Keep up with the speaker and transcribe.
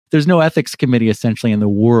there's no ethics committee essentially in the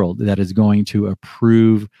world that is going to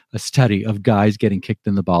approve a study of guys getting kicked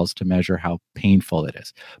in the balls to measure how painful it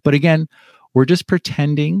is. But again, we're just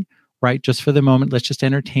pretending, right? Just for the moment, let's just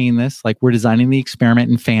entertain this. Like we're designing the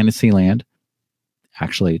experiment in Fantasyland.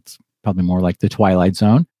 Actually, it's probably more like the Twilight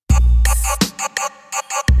Zone.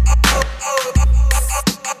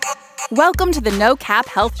 Welcome to the No Cap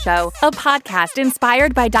Health Show, a podcast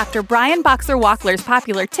inspired by Dr. Brian Boxer Walkler's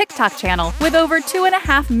popular TikTok channel with over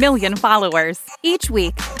 2.5 million followers. Each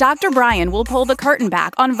week, Dr. Brian will pull the curtain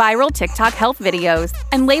back on viral TikTok health videos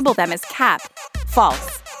and label them as cap,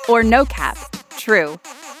 false, or no cap, true.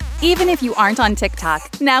 Even if you aren't on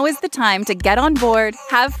TikTok, now is the time to get on board,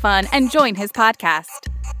 have fun, and join his podcast.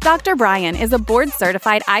 Dr. Brian is a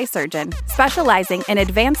board-certified eye surgeon specializing in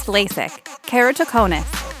advanced LASIK,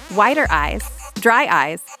 keratoconus, whiter eyes, dry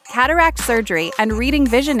eyes, cataract surgery, and reading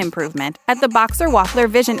vision improvement at the Boxer Walkler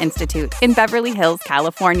Vision Institute in Beverly Hills,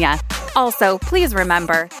 California. Also, please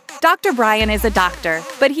remember, Dr. Brian is a doctor,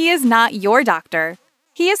 but he is not your doctor.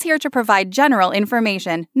 He is here to provide general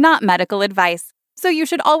information, not medical advice, so you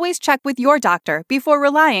should always check with your doctor before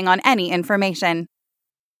relying on any information.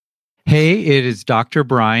 Hey, it is Dr.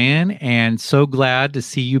 Brian, and so glad to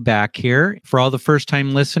see you back here. For all the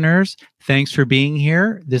first-time listeners, thanks for being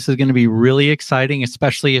here. This is going to be really exciting,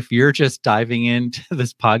 especially if you're just diving into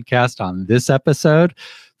this podcast on this episode.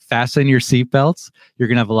 Fasten your seatbelts. You're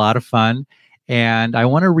going to have a lot of fun. And I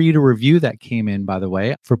want to read a review that came in, by the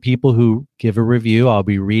way. For people who give a review, I'll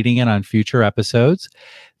be reading it on future episodes.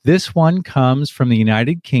 This one comes from the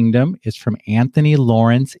United Kingdom. It's from Anthony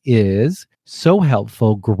Lawrence is. So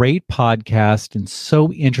helpful, great podcast, and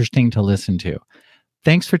so interesting to listen to.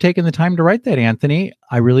 Thanks for taking the time to write that, Anthony.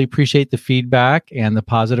 I really appreciate the feedback and the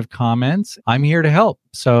positive comments. I'm here to help.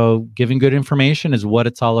 So giving good information is what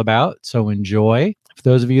it's all about. So enjoy. For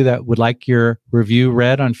those of you that would like your review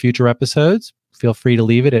read on future episodes, feel free to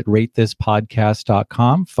leave it at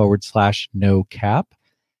ratethispodcast.com/no-cap.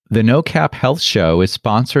 The No Cap Health Show is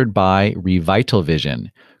sponsored by Revital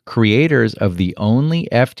Vision, creators of the only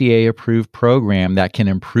FDA-approved program that can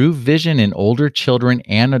improve vision in older children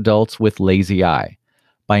and adults with lazy eye.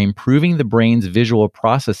 By improving the brain's visual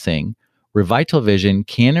processing, Revital Vision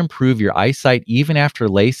can improve your eyesight even after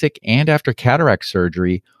LASIK and after cataract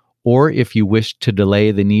surgery, or if you wish to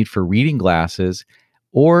delay the need for reading glasses,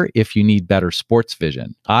 or if you need better sports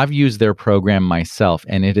vision. I've used their program myself,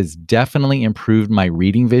 and it has definitely improved my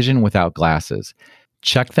reading vision without glasses.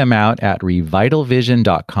 Check them out at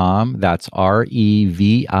revitalvision.com. That's REVITAL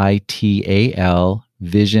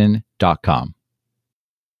vision.com.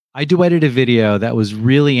 I duetted a video that was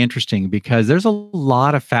really interesting because there's a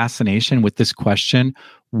lot of fascination with this question,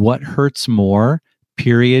 what hurts more,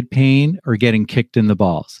 period pain or getting kicked in the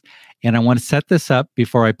balls? And I want to set this up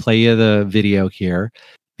before I play you the video here.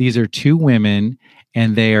 These are two women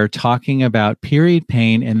and they are talking about period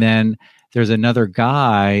pain, and then there's another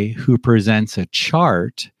guy who presents a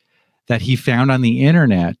chart that he found on the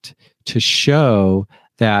internet to show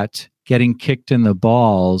that getting kicked in the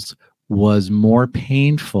balls was more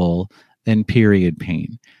painful than period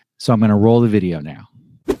pain. So I'm going to roll the video now.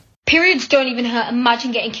 Periods don't even hurt.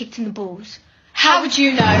 Imagine getting kicked in the balls. How would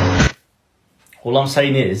you know? All I'm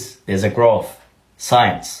saying is, there's a graph.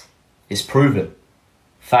 Science. It's proven.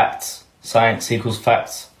 Facts. Science equals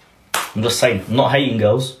facts. I'm just saying, I'm not hating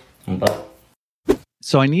girls.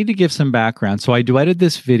 So I need to give some background. So I duetted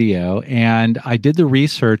this video and I did the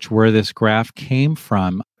research where this graph came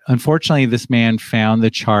from. Unfortunately, this man found the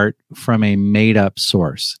chart from a made-up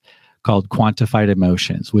source called Quantified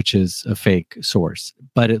Emotions, which is a fake source,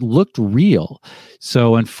 but it looked real.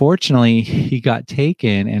 So unfortunately, he got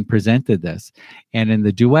taken and presented this. And in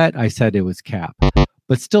the duet, I said it was cap.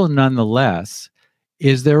 But still, nonetheless,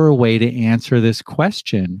 is there a way to answer this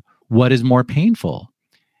question? What is more painful?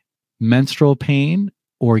 Menstrual pain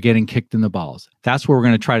or getting kicked in the balls? That's what we're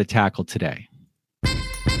going to try to tackle today. But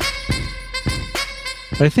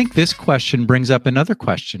I think this question brings up another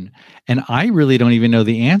question, and I really don't even know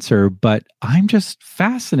the answer, but I'm just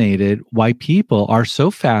fascinated why people are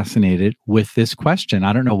so fascinated with this question.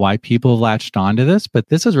 I don't know why people latched onto this, but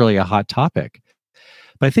this is really a hot topic.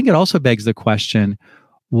 But I think it also begs the question,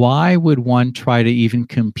 why would one try to even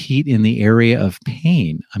compete in the area of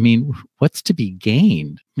pain? I mean, what's to be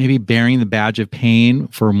gained? Maybe bearing the badge of pain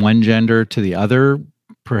from one gender to the other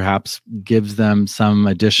perhaps gives them some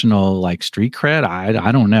additional like street cred.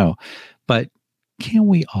 I don't know. But can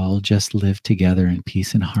we all just live together in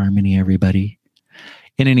peace and harmony, everybody?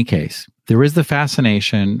 In any case, there is the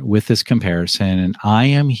fascination with this comparison, and I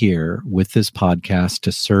am here with this podcast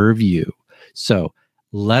to serve you. So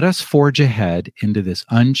let us forge ahead into this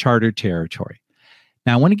uncharted territory.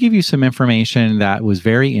 Now, I want to give you some information that was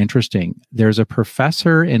very interesting. There's a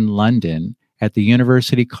professor in London at the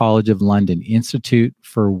University College of London Institute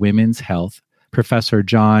for Women's Health, Professor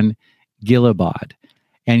John Guillebaud,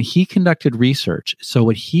 and he conducted research. So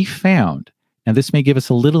what he found, now this may give us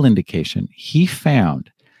a little indication, he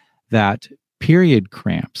found that period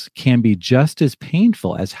cramps can be just as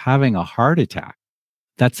painful as having a heart attack.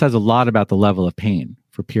 That says a lot about the level of pain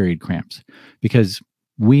for period cramps, because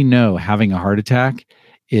we know having a heart attack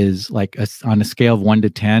is like on a scale of 1 to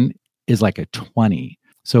 10 is like a 20.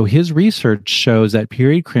 So his research shows that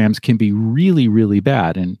period cramps can be really, really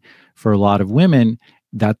bad. And for a lot of women,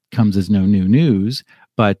 that comes as no new news.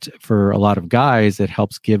 But for a lot of guys, it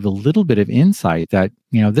helps give a little bit of insight that,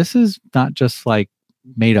 this is not just like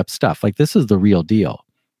made up stuff. Like, this is the real deal.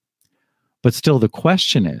 But still, the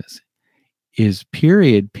question is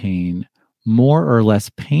period pain more or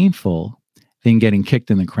less painful than getting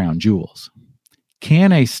kicked in the crown jewels?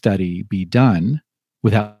 Can a study be done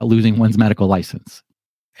without losing one's medical license?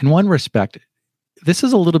 In one respect, this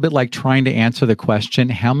is a little bit like trying to answer the question,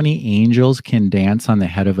 how many angels can dance on the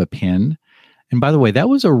head of a pin? And by the way, that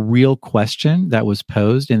was a real question that was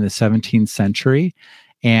posed in the 17th century.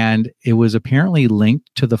 And it was apparently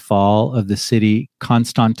linked to the fall of the city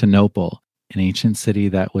Constantinople, an ancient city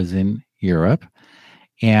that was in Europe.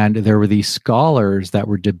 And there were these scholars that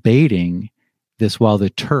were debating this while the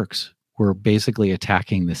Turks were basically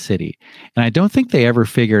attacking the city. And I don't think they ever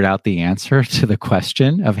figured out the answer to the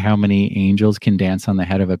question of how many angels can dance on the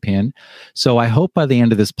head of a pin. So I hope by the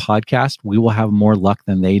end of this podcast, we will have more luck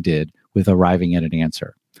than they did with arriving at an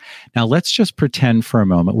answer. Now, let's just pretend for a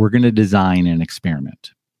moment we're going to design an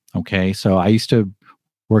experiment. Okay, so I used to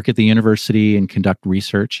work at the university and conduct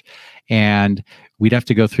research, and we'd have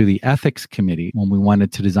to go through the ethics committee when we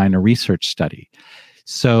wanted to design a research study.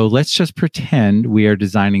 So let's just pretend we are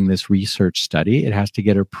designing this research study. It has to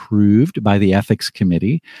get approved by the ethics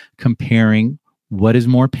committee, comparing what is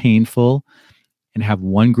more painful, and have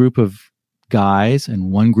one group of guys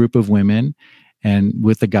and one group of women. And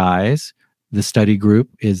with the guys, the study group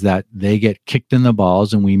is that they get kicked in the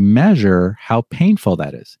balls, and we measure how painful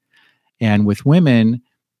that is. And with women,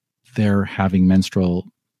 they're having menstrual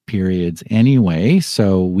periods anyway,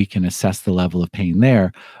 so we can assess the level of pain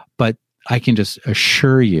there. But I can just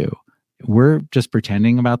assure you, we're just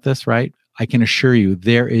pretending about this, right? I can assure you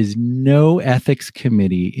there is no ethics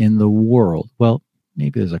committee in the world. Well,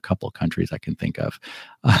 maybe there's a couple countries I can think of,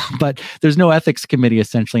 but there's no ethics committee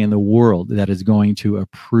essentially in the world that is going to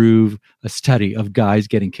approve a study of guys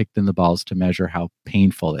getting kicked in the balls to measure how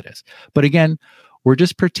painful it is. But again, we're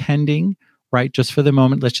just pretending, right? Just for the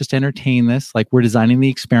moment, let's just entertain this. Like, we're designing the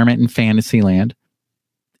experiment in Fantasyland.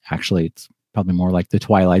 Actually, it's probably more like the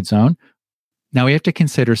Twilight Zone. Now we have to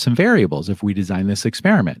consider some variables if we design this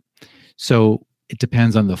experiment. So it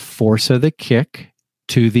depends on the force of the kick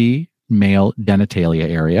to the male genitalia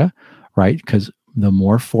area, right? Because the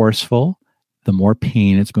more forceful, the more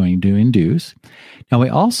pain it's going to induce. Now we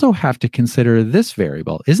also have to consider this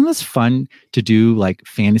variable. Isn't this fun to do, like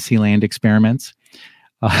Fantasyland experiments?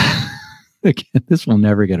 Again, this will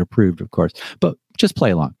never get approved, of course, but just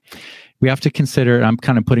play along. We have to consider, I'm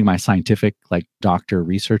kind of putting my scientific, like doctor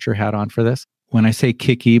researcher hat on for this. When I say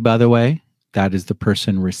kicky, by the way, that is the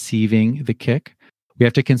person receiving the kick. We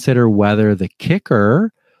have to consider whether the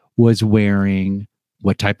kicker was wearing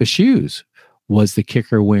what type of shoes. Was the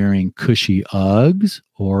kicker wearing cushy Uggs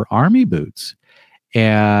or army boots?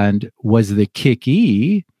 And was the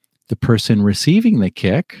kickee, the person receiving the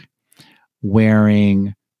kick,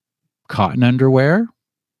 wearing cotton underwear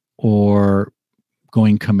or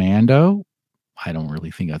going commando? I don't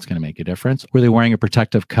really think that's going to make a difference. Were they wearing a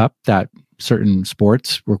protective cup that certain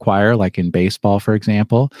sports require, like in baseball, for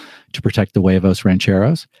example, to protect the huevos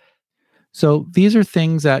rancheros? So these are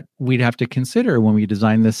things that we'd have to consider when we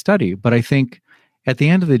design this study. But I think at the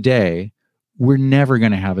end of the day, we're never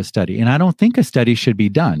going to have a study. And I don't think a study should be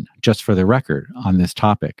done, just for the record, on this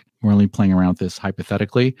topic. We're only playing around with this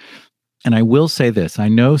hypothetically. And I will say this. I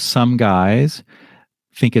know some guys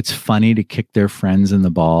think it's funny to kick their friends in the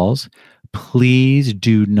balls. Please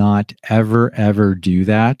do not ever, ever do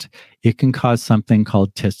that. It can cause something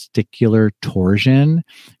called testicular torsion,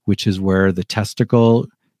 which is where the testicle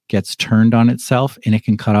gets turned on itself, and it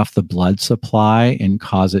can cut off the blood supply and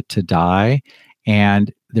cause it to die.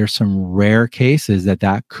 And there's some rare cases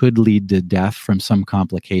that could lead to death from some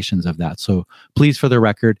complications of that. So please, for the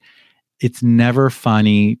record, it's never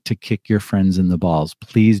funny to kick your friends in the balls.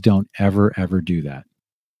 Please don't ever, ever do that.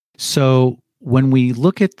 So when we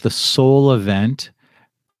look at the sole event,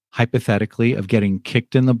 hypothetically, of getting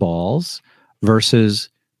kicked in the balls versus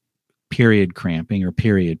period cramping or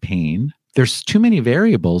period pain, there's too many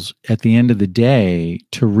variables at the end of the day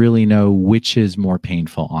to really know which is more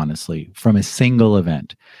painful, honestly, from a single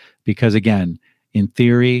event. Because again, in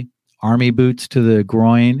theory, army boots to the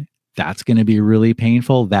groin, that's going to be really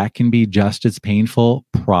painful. That can be just as painful,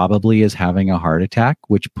 probably, as having a heart attack,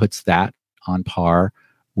 which puts that on par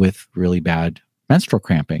with really bad menstrual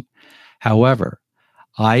cramping. However,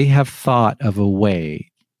 I have thought of a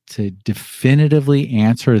way to definitively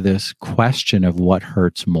answer this question of what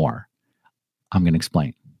hurts more. I'm going to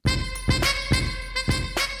explain.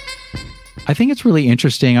 I think it's really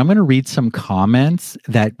interesting. I'm going to read some comments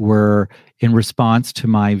that were in response to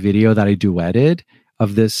my video that I duetted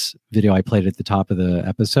of this video I played at the top of the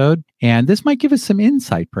episode. And this might give us some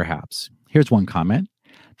insight, perhaps. Here's one comment.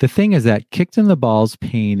 The thing is that kicked in the balls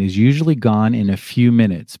pain is usually gone in a few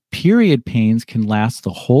minutes. Period pains can last the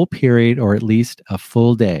whole period or at least a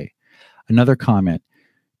full day. Another comment.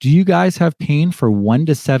 Do you guys have pain for 1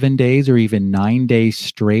 to 7 days or even 9 days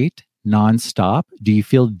straight, nonstop? Do you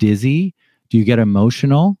feel dizzy? Do you get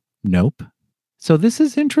emotional? Nope. So this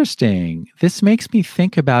is interesting. This makes me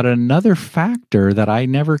think about another factor that I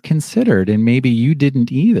never considered, and maybe you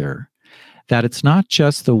didn't either, that it's not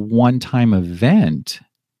just the one-time event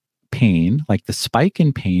pain, like the spike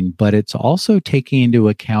in pain, but it's also taking into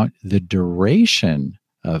account the duration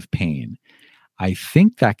of pain. I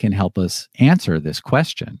think that can help us answer this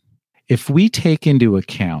question. If we take into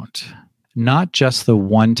account not just the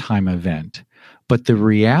one-time event, but the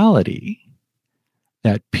reality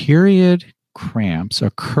that period cramps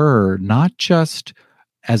occur not just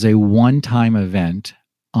as a one-time event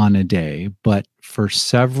on a day, but for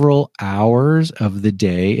several hours of the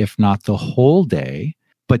day, if not the whole day,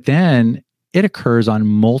 but then it occurs on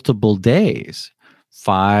multiple days,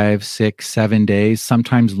 5, 6, 7 days,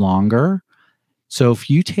 sometimes longer. So if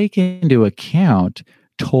you take into account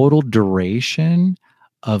total duration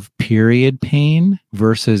of period pain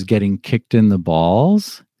versus getting kicked in the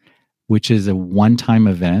balls, which is a one-time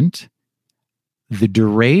event, the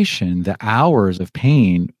duration, the hours of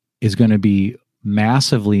pain is going to be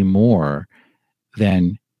massively more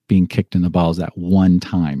than being kicked in the balls at one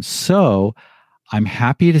time. So I'm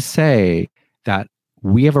happy to say that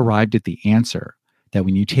we have arrived at the answer, that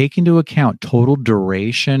when you take into account total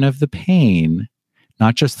duration of the pain,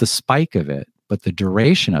 not just the spike of it, but the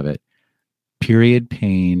duration of it, period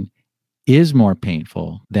pain is more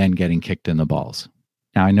painful than getting kicked in the balls.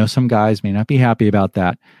 Now, I know some guys may not be happy about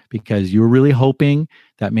that because you're really hoping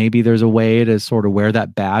that maybe there's a way to sort of wear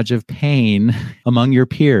that badge of pain among your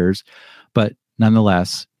peers. But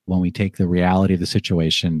nonetheless, when we take the reality of the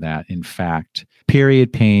situation that, in fact,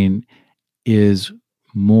 period pain is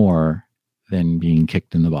more than being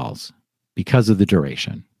kicked in the balls because of the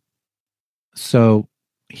duration. So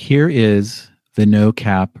here is the no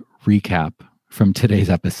cap recap from today's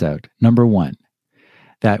episode. Number one,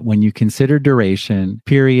 that when you consider duration,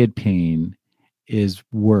 period pain is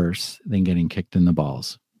worse than getting kicked in the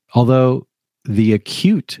balls. Although the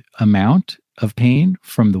acute amount of pain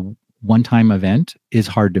from the one-time event is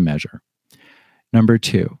hard to measure. Number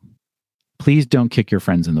two, please don't kick your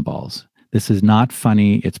friends in the balls. This is not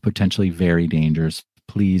funny. It's potentially very dangerous.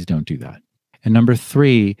 Please don't do that. And number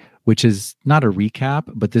three, which is not a recap,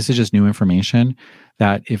 but this is just new information,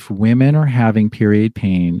 that if women are having period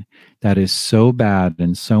pain that is so bad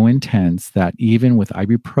and so intense that even with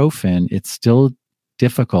ibuprofen, it's still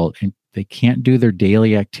difficult and they can't do their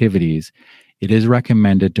daily activities, it is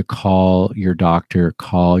recommended to call your doctor,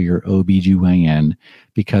 call your OBGYN,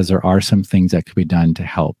 because there are some things that could be done to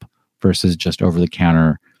help versus just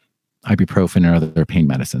over-the-counter ibuprofen or other pain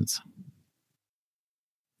medicines.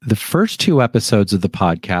 The first 2 episodes of the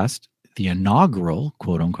podcast, the inaugural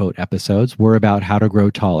quote-unquote episodes, were about how to grow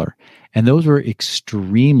taller. And those were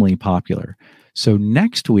extremely popular. So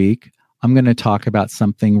next week, I'm going to talk about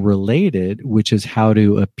something related, which is how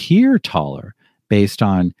to appear taller based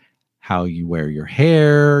on how you wear your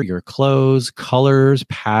hair, your clothes, colors,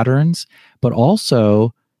 patterns, but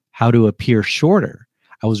also how to appear shorter.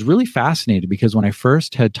 I was really fascinated because when I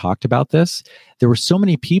first had talked about this, there were so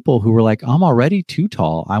many people who were like, I'm already too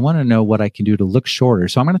tall. I want to know what I can do to look shorter.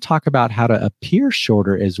 So I'm going to talk about how to appear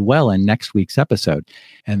shorter as well in next week's episode.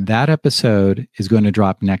 And that episode is going to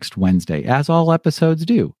drop next Wednesday, as all episodes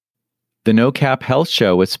do. The No Cap Health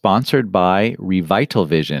Show is sponsored by Revital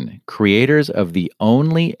Vision, creators of the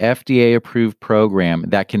only FDA-approved program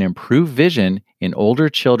that can improve vision in older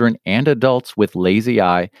children and adults with lazy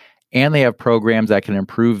eye. And they have programs that can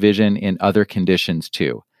improve vision in other conditions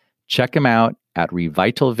too. Check them out at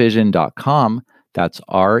revitalvision.com. That's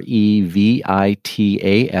REVITAL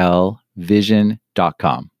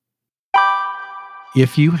vision.com.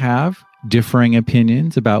 If you have differing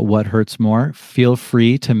opinions about what hurts more, feel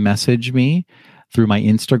free to message me through my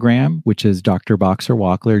Instagram, which is Dr. Boxer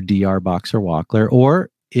Walkler, Dr. Boxer Walkler. Or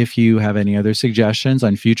if you have any other suggestions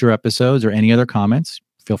on future episodes or any other comments,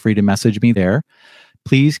 feel free to message me there.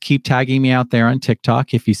 Please keep tagging me out there on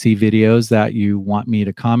TikTok if you see videos that you want me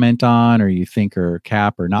to comment on or you think are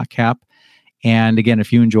cap or not cap. And again,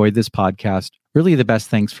 if you enjoyed this podcast, really the best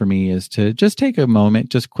things for me is to just take a moment,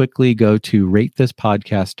 just quickly go to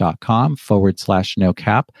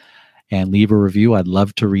ratethispodcast.com/nocap and leave a review. I'd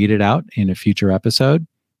love to read it out in a future episode.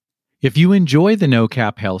 If you enjoy the No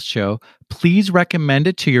Cap Health Show, please recommend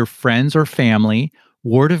it to your friends or family.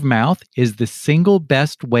 Word of mouth is the single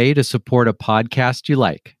best way to support a podcast you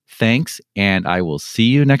like. Thanks, and I will see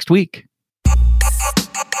you next week.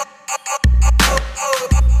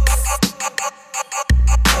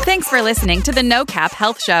 Thanks for listening to the No Cap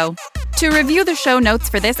Health Show. To review the show notes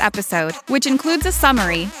for this episode, which includes a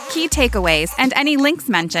summary, key takeaways, and any links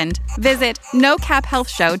mentioned, visit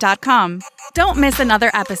nocaphealthshow.com. Don't miss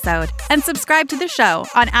another episode, and subscribe to the show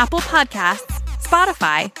on Apple Podcasts,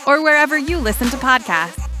 Spotify, or wherever you listen to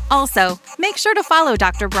podcasts. Also, make sure to follow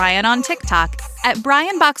Dr. Brian on TikTok at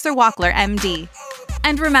Brian Boxer Walkler, MD.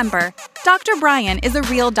 And remember, Dr. Brian is a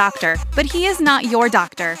real doctor, but he is not your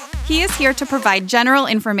doctor. He is here to provide general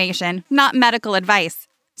information, not medical advice.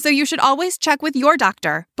 So you should always check with your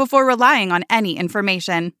doctor before relying on any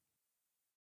information.